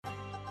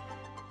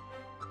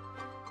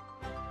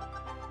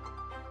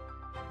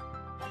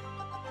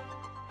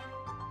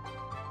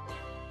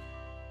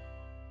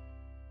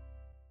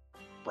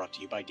Brought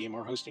to you by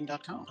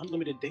DMRHosting.com.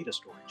 Unlimited data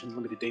storage,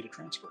 unlimited data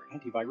transfer,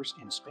 antivirus,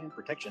 and spam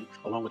protection,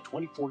 along with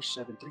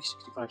 24/7,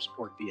 365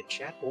 support via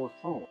chat or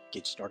phone.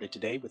 Get started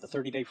today with a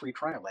 30-day free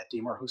trial at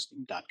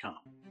DMRHosting.com.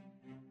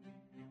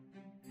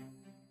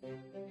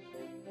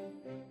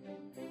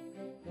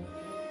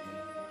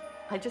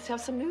 I just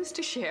have some news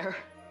to share.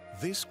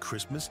 This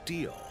Christmas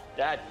deal.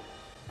 Dad,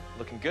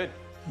 looking good.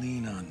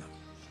 Lean on them.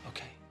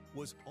 Okay.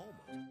 Was almost.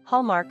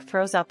 Hallmark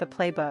throws out the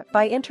playbook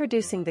by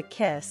introducing the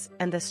kiss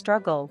and the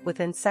struggle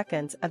within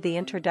seconds of the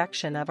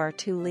introduction of our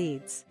two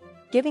leads,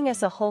 giving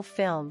us a whole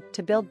film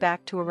to build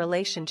back to a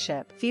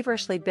relationship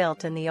feverishly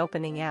built in the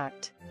opening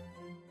act.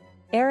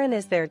 Aaron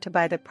is there to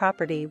buy the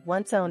property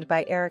once owned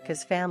by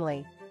Erica's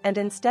family, and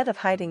instead of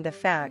hiding the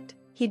fact,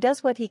 he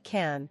does what he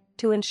can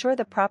to ensure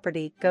the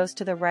property goes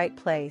to the right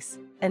place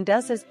and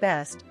does his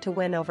best to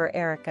win over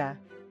Erica.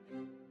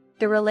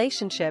 The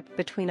relationship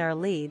between our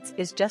leads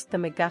is just the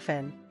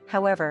MacGuffin.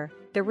 However,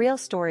 the real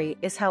story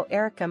is how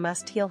Erica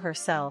must heal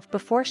herself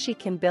before she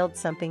can build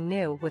something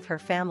new with her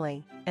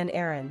family and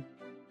Aaron.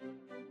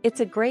 It's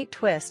a great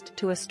twist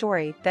to a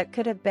story that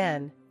could have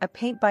been a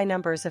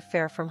paint-by-numbers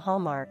affair from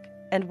Hallmark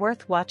and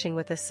worth watching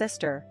with a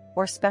sister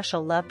or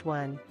special loved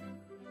one.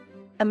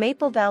 A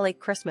Maple Valley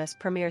Christmas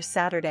premieres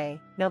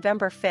Saturday,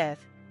 November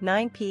 5th,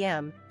 9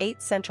 p.m.,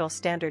 8 Central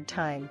Standard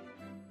Time.